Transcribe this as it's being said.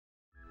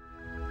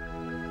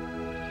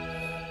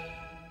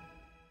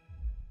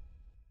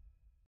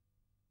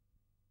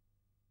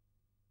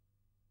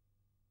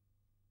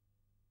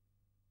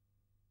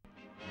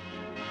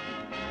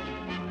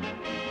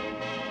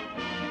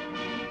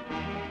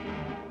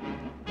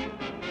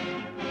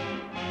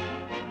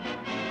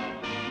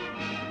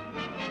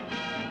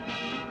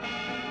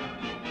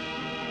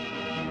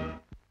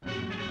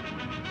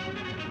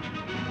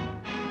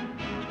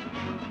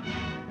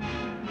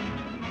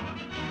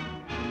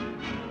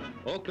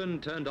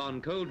Auckland turned on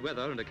cold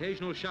weather and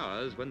occasional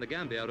showers when the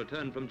Gambia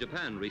returned from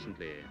Japan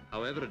recently.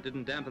 However, it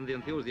didn't dampen the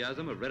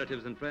enthusiasm of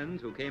relatives and friends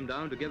who came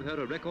down to give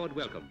her a record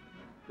welcome.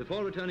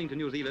 Before returning to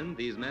New Zealand,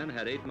 these men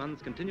had 8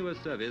 months continuous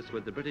service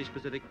with the British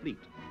Pacific Fleet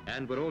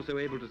and were also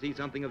able to see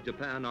something of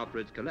Japan after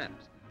its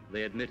collapse.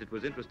 They admit it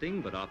was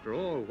interesting, but after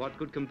all, what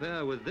could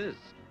compare with this?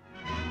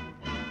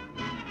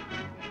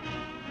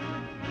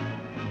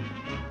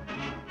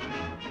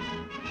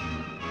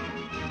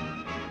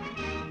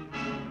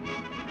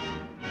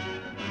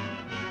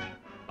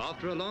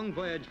 After a long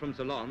voyage from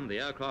Ceylon, the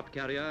aircraft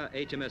carrier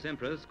H.M.S.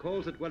 Empress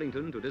calls at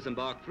Wellington to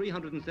disembark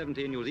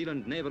 370 New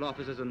Zealand naval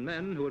officers and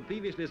men who had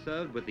previously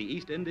served with the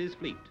East Indies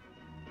Fleet.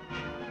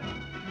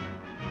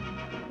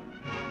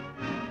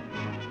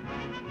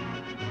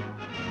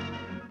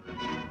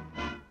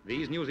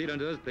 These New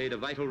Zealanders played a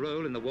vital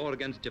role in the war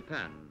against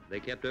Japan.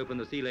 They kept open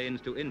the sea lanes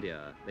to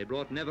India. They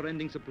brought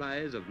never-ending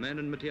supplies of men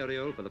and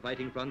material for the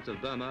fighting fronts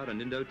of Burma and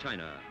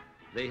Indochina.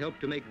 They helped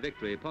to make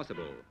victory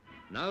possible.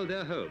 Now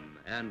they're home,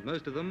 and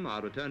most of them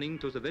are returning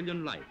to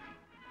civilian life.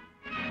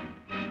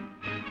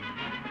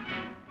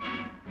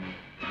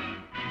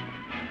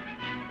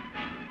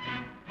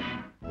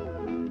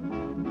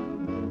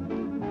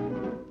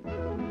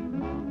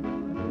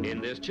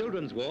 In this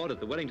children's ward at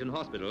the Wellington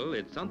Hospital,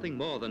 it's something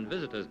more than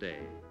Visitors' Day.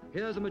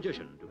 Here's a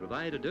magician to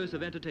provide a dose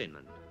of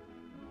entertainment.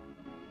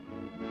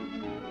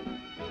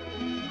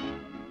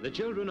 The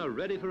children are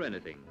ready for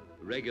anything.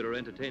 Regular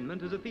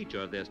entertainment is a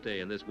feature of their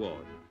stay in this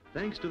ward,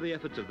 thanks to the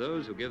efforts of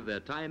those who give their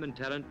time and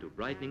talent to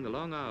brightening the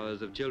long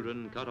hours of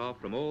children cut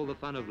off from all the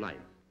fun of life.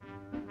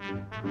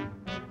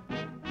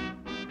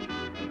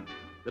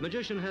 The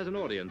magician has an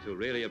audience who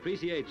really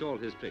appreciates all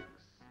his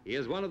tricks. He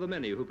is one of the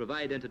many who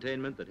provide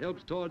entertainment that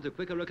helps towards a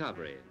quicker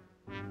recovery.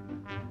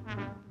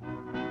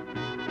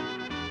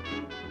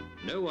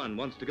 No one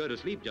wants to go to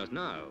sleep just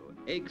now.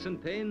 Aches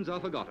and pains are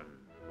forgotten.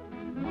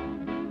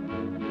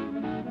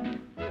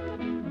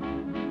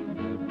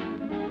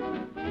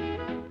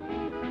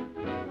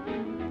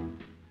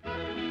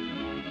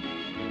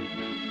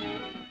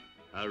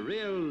 A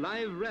real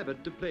live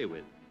rabbit to play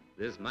with.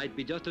 This might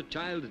be just a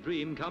child's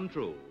dream come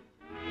true.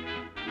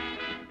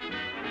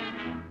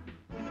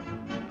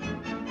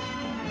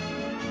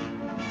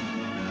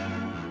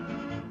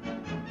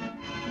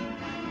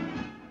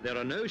 There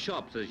are no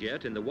shops as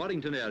yet in the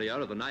Wellington area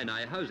of the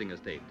Nainai housing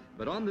estate,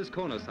 but on this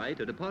corner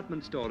site a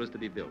department store is to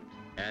be built,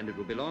 and it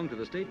will belong to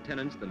the state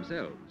tenants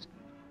themselves.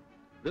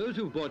 Those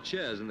who've bought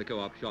shares in the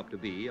co-op shop to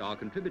be are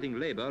contributing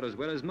labor as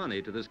well as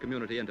money to this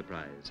community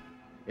enterprise.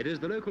 It is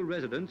the local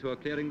residents who are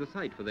clearing the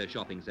site for their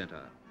shopping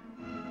centre.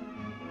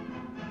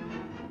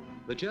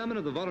 The chairman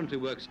of the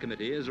Voluntary Works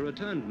Committee is a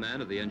returned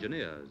man of the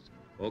engineers.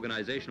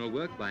 Organizational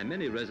work by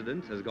many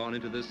residents has gone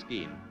into this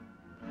scheme.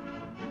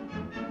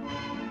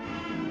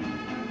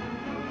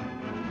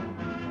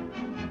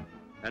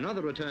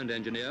 Another returned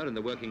engineer in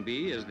the working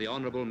bee is the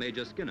Honourable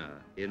Major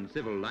Skinner, in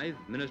civil life,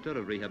 Minister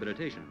of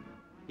Rehabilitation.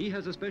 He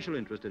has a special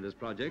interest in this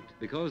project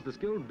because the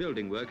skilled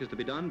building work is to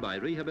be done by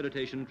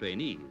rehabilitation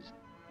trainees.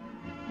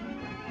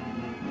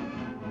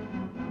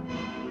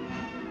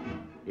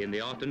 In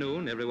the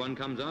afternoon, everyone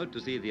comes out to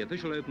see the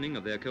official opening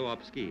of their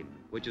co-op scheme,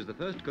 which is the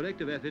first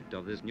collective effort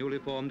of this newly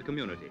formed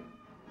community.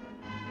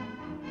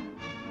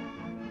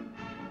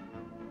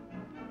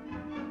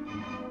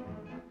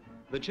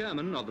 The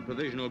chairman of the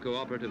Provisional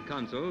Cooperative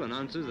Council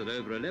announces that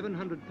over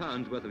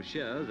 £1,100 worth of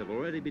shares have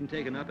already been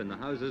taken up in the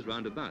houses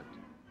round about.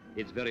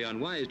 It's very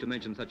unwise to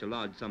mention such a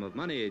large sum of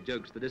money,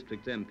 jokes the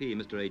district's MP,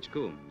 Mr. H.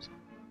 Coombs.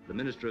 The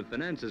Minister of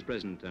Finance is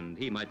present, and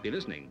he might be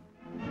listening.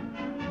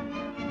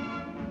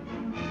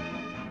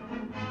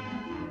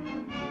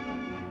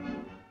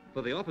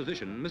 For the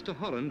opposition, Mr.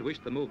 Holland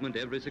wished the movement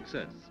every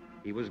success.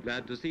 He was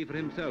glad to see for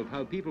himself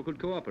how people could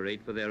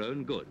cooperate for their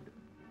own good.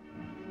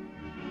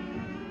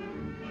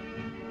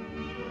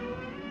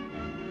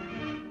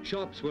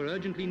 Shops were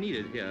urgently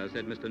needed here,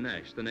 said Mr.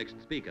 Nash, the next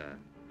speaker,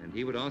 and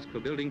he would ask for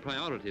building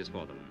priorities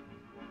for them.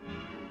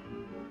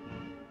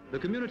 The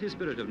community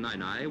spirit of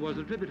Nainai was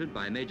attributed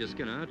by Major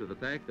Skinner to the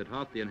fact that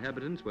half the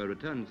inhabitants were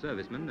returned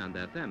servicemen and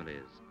their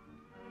families.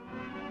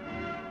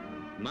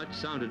 Much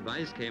sound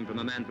advice came from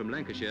a man from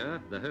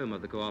Lancashire, the home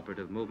of the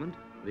cooperative movement,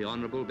 the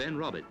Honourable Ben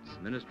Roberts,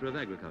 Minister of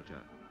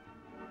Agriculture.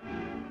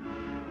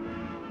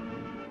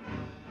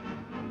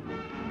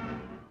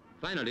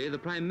 Finally, the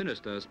Prime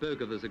Minister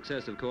spoke of the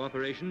success of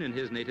cooperation in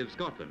his native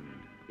Scotland.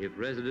 If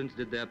residents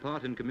did their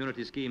part in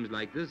community schemes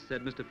like this,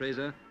 said Mr.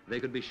 Fraser, they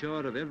could be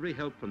sure of every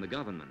help from the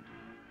government.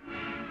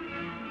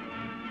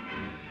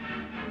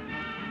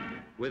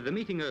 With the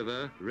meeting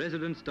over,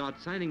 residents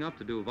start signing up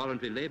to do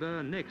voluntary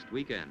labour next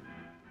weekend.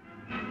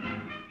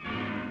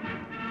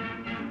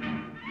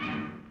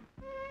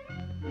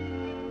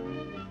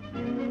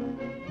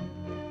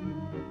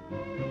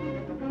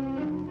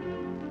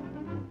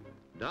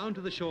 Down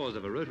to the shores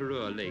of a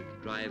Rotorua lake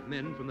drive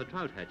men from the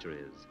trout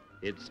hatcheries.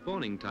 It's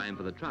spawning time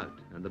for the trout,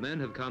 and the men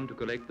have come to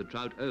collect the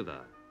trout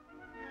ova.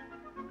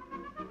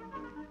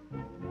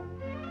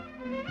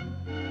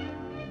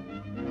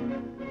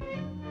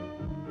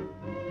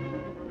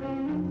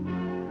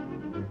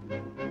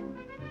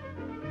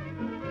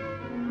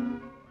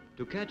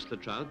 To catch the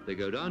trout, they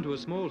go down to a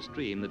small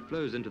stream that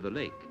flows into the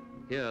lake.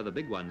 Here the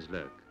big ones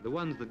lurk, the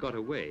ones that got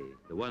away,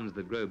 the ones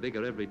that grow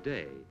bigger every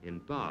day, in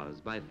bars,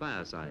 by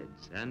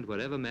firesides, and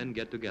wherever men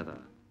get together.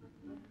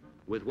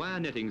 With wire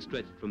netting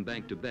stretched from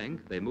bank to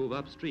bank, they move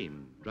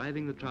upstream,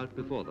 driving the trout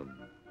before them.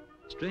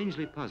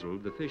 Strangely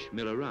puzzled, the fish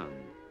mill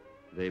around.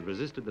 They've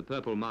resisted the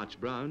purple March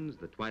browns,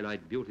 the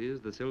twilight beauties,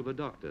 the silver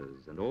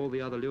doctors, and all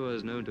the other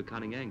lures known to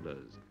cunning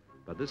anglers.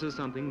 But this is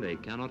something they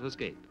cannot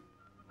escape.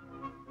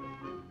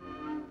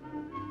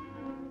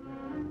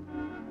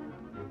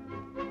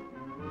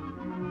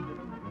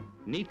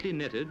 Neatly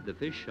netted, the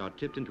fish are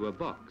tipped into a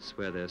box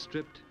where they're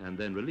stripped and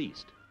then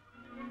released.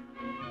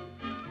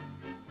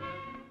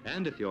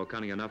 And if you're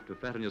cunning enough to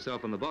flatten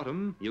yourself on the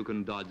bottom, you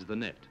can dodge the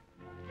net.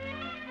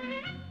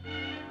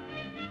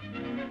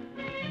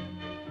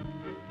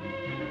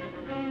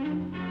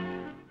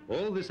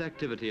 All this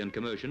activity and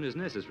commotion is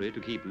necessary to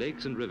keep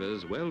lakes and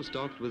rivers well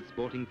stocked with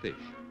sporting fish.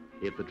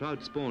 If the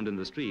trout spawned in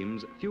the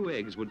streams, few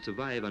eggs would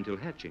survive until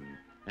hatching,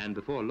 and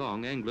before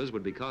long anglers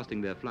would be casting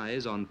their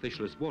flies on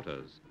fishless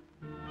waters.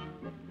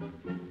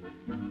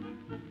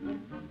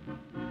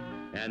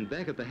 And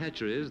back at the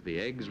hatcheries, the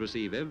eggs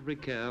receive every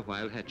care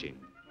while hatching.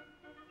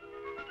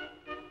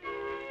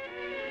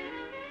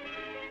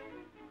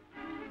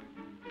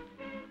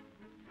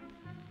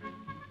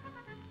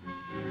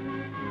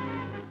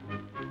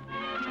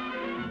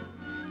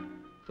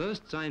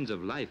 First signs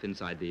of life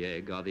inside the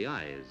egg are the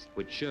eyes,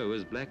 which show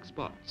as black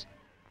spots.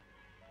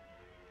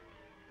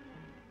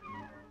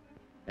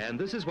 And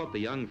this is what the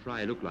young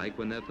fry look like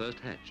when they're first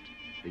hatched.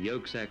 The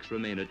yolk sacs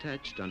remain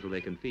attached until they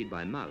can feed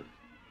by mouth.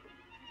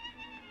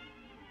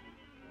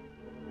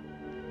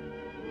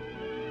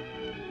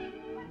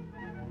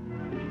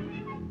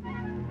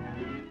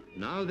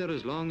 Now they're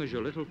as long as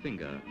your little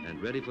finger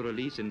and ready for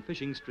release in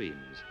fishing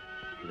streams.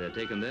 They're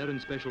taken there in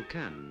special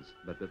cans,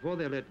 but before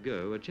they're let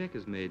go, a check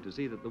is made to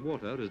see that the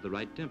water is the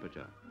right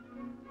temperature.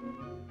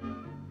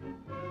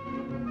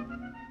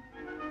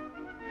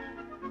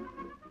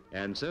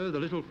 And so the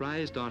little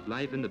fries start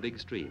life in the big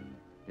stream.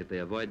 If they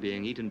avoid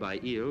being eaten by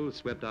eels,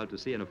 swept out to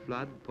sea in a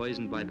flood,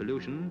 poisoned by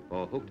pollution,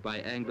 or hooked by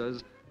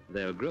anglers,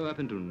 they'll grow up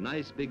into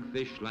nice big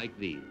fish like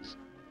these.